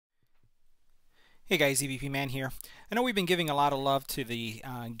Hey guys, EBPMAN here. I know we've been giving a lot of love to the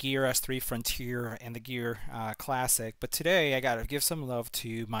Gear S3 Frontier and the Gear Classic, but today I gotta give some love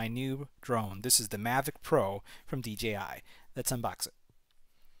to my new drone. This is the Mavic Pro from DJI. Let's unbox it.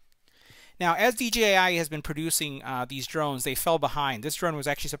 Now, as DJI has been producing these drones, they fell behind. This drone was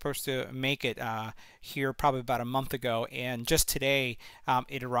actually supposed to make it here probably about a month ago, and just today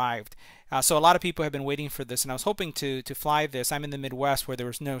it arrived. So a lot of people have been waiting for this, and I was hoping to fly this. I'm in the Midwest where there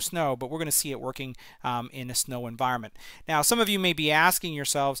was no snow, but we're going to see it working in a snow environment. Now, some of you may be asking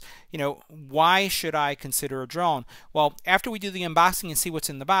yourselves, why should I consider a drone? Well, after we do the unboxing and see what's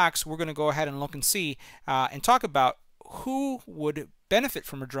in the box, we're going to go ahead and look and see and talk about who would benefit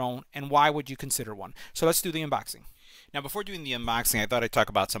from a drone and why would you consider one. So let's do the unboxing. Now, before doing the unboxing, I thought I'd talk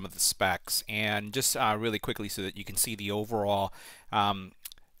about some of the specs and just really quickly so that you can see the overall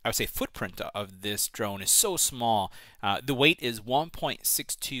I would say footprint of this drone is so small. The weight is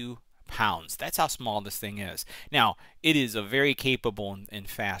 1.62 pounds. That's how small this thing is. Now, it is a very capable and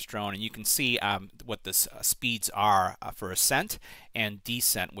fast drone, and you can see what the speeds are for ascent and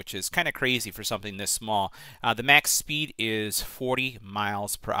descent, which is kind of crazy for something this small. The max speed is 40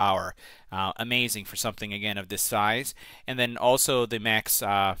 miles per hour. Amazing for something, again, of this size. And then also the max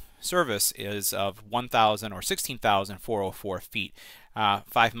service is of 1,000 or 16,404 feet,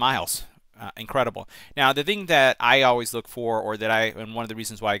 5 miles. Incredible. Now, the thing that I always look for, and one of the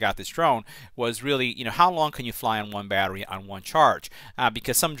reasons why I got this drone, was really, how long can you fly on one battery on one charge?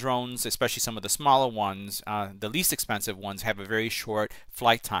 Because some drones, especially some of the smaller ones, the least expensive ones, have a very short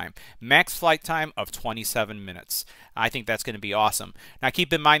flight time. Max flight time of 27 minutes. I think that's going to be awesome. Now,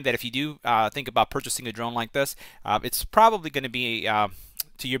 keep in mind that if you do think about purchasing a drone like this, it's probably going to be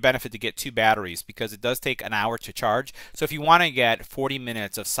to your benefit to get 2 batteries, because it does take an hour to charge. So if you want to get 40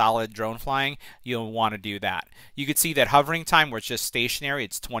 minutes of solid drone flying, you'll want to do that. You can see that hovering time, where it's just stationary,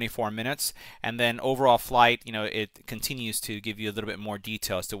 it's 24 minutes, and then overall flight, it continues to give you a little bit more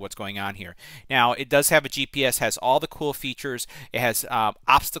detail as to what's going on here. Now, it does have a GPS, has all the cool features. It has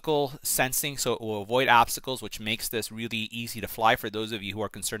obstacle sensing, so it will avoid obstacles, which makes this really easy to fly for those of you who are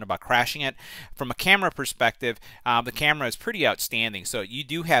concerned about crashing it. From a camera perspective, the camera is pretty outstanding. So you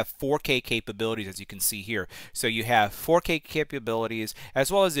do have 4K capabilities, as you can see here. So you have 4K capabilities, as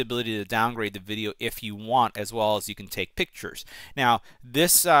well as the ability to downgrade the video if you want, as well as you can take pictures. Now,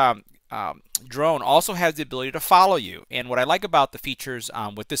 this drone also has the ability to follow you, and what I like about the features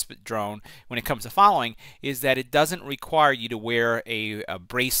with this drone when it comes to following is that it doesn't require you to wear a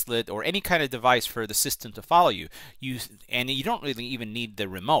bracelet or any kind of device for the system to follow you. And you don't really even need the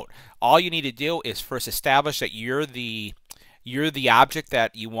remote. All you need to do is first establish that you're the object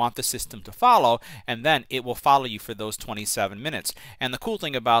that you want the system to follow, and then it will follow you for those 27 minutes. And the cool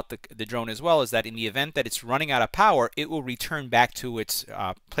thing about the drone as well is that in the event that it's running out of power, it will return back to its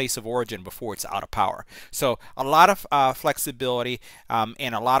place of origin before it's out of power. So a lot of flexibility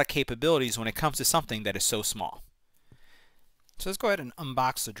and a lot of capabilities when it comes to something that is so small. So let's go ahead and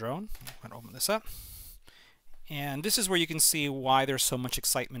unbox the drone. I'm going to open this up. And this is where you can see why there's so much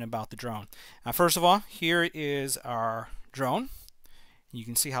excitement about the drone. First of all, here is our drone. You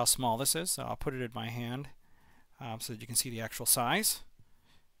can see how small this is, so I'll put it in my hand so that you can see the actual size.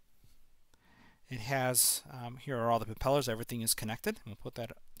 It has, here are all the propellers, everything is connected. We'll put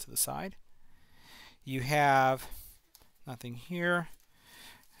that to the side. You have nothing here.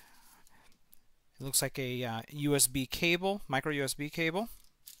 It looks like a USB cable, micro USB cable.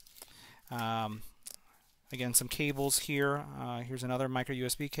 Again, some cables here. Here's another micro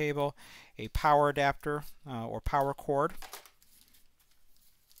USB cable, a power adapter or power cord.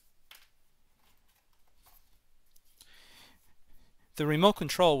 The remote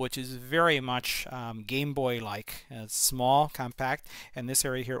control, which is very much Game Boy-like. It's small, compact, and this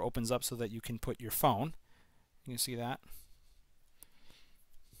area here opens up so that you can put your phone. You can see that.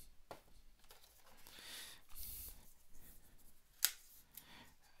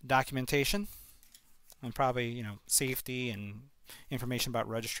 Documentation. And probably, safety and information about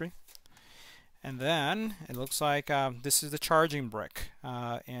registry. And then it looks like this is the charging brick,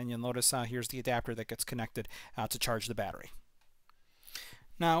 and you'll notice here's the adapter that gets connected to charge the battery.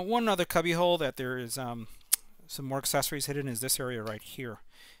 Now, one other cubby hole that there is some more accessories hidden is this area right here.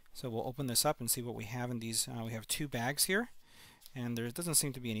 So we'll open this up and see what we have in these. We have 2 bags here, and there doesn't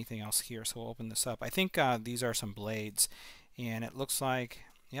seem to be anything else here, so we'll open this up. I think these are some blades, and it looks like,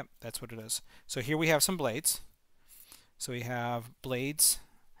 yep, that's what it is. So here we have some blades. So we have blades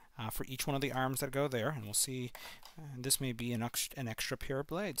for each one of the arms that go there, and we'll see. This may be an extra pair of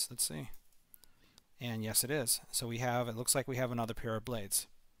blades. Let's see. And yes, it is. So it looks like we have another pair of blades.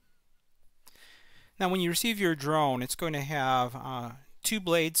 Now, when you receive your drone, it's going to have two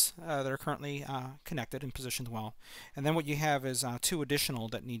blades that are currently connected and positioned well, and then what you have is two additional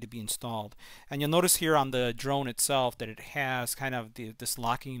that need to be installed. And you'll notice here on the drone itself that it has kind of this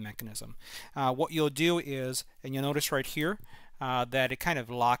locking mechanism. What you'll do is, and you'll notice right here that it kind of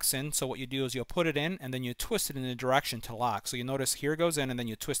locks in. So what you do is you'll put it in and then you twist it in a direction to lock. So you notice here it goes in and then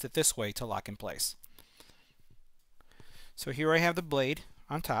you twist it this way to lock in place. So here I have the blade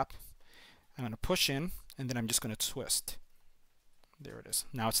on top. I'm going to push in and then I'm just going to twist. There it is.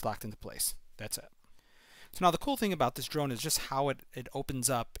 Now it's locked into place. That's it. So now the cool thing about this drone is just how it opens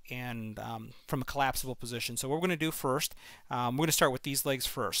up and from a collapsible position. So what we're going to do first, we're going to start with these legs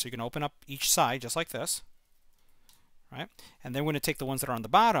first. So you can open up each side just like this. Right? And then we're going to take the ones that are on the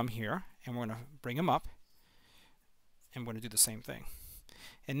bottom here and we're going to bring them up and we're going to do the same thing.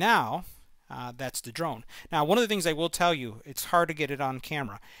 And now that's the drone. Now one of the things I will tell you, it's hard to get it on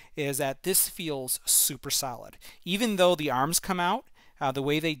camera, is that this feels super solid. Even though the arms come out the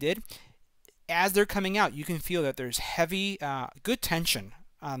way they did, as they're coming out you can feel that there's heavy, good tension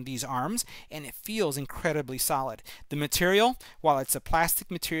on these arms, and it feels incredibly solid. The material, while it's a plastic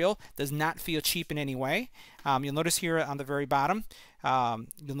material, does not feel cheap in any way. You'll notice here on the very bottom,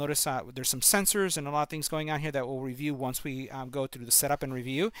 you'll notice there's some sensors and a lot of things going on here that we'll review once we go through the setup and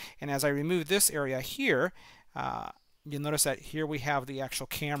review. And as I remove this area here, you'll notice that here we have the actual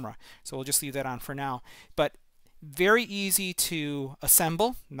camera. So we'll just leave that on for now. But very easy to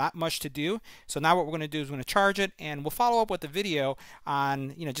assemble, not much to do. So now what we're going to do is we're going to charge it, and we'll follow up with a video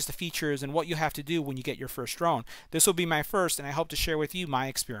on just the features and what you have to do when you get your first drone. This will be my first, and I hope to share with you my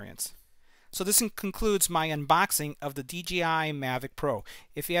experience. So this concludes my unboxing of the DJI Mavic Pro.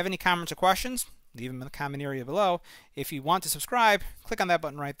 If you have any comments or questions, leave them in the comment area below. If you want to subscribe, click on that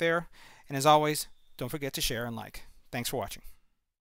button right there. And as always, don't forget to share and like. Thanks for watching.